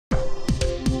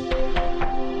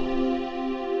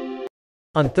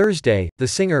On Thursday, the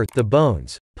singer, The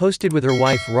Bones, posted with her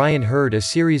wife Ryan Hurd a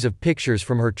series of pictures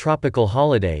from her tropical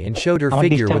holiday and showed her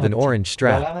figure with an orange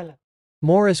strap.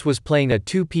 Morris was playing a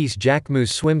two-piece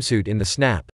Jacquemus swimsuit in the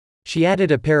snap. She added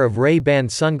a pair of Ray-Ban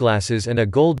sunglasses and a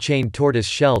gold-chain tortoise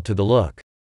shell to the look.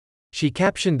 She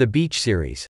captioned the beach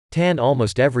series, "Tan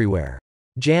almost everywhere.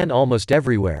 Jan almost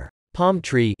everywhere. Palm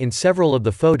tree" in several of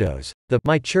the photos. The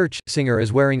My Church singer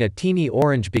is wearing a teeny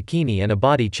orange bikini and a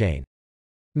body chain.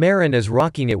 Maren is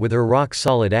rocking it with her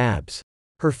rock-solid abs.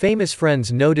 Her famous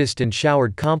friends noticed and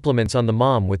showered compliments on the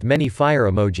mom with many fire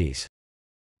emojis.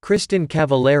 Kristin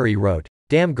Cavallari wrote,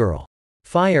 "Damn girl.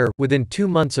 Fire." Within 2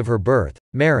 months of her birth,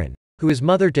 Maren, who is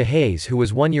mother to Hayes who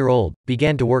was 1 year old,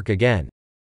 began to work again.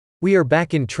 "We are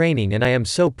back in training and I am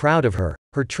so proud of her,"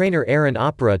 her trainer Erin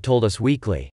Opera told Us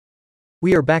Weekly.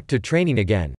 "We are back to training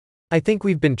again. I think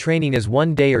we've been training as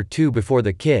 1 day or 2 before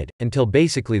the kid, until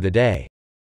basically the day.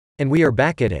 And we are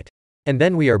back at it. And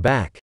then we are back."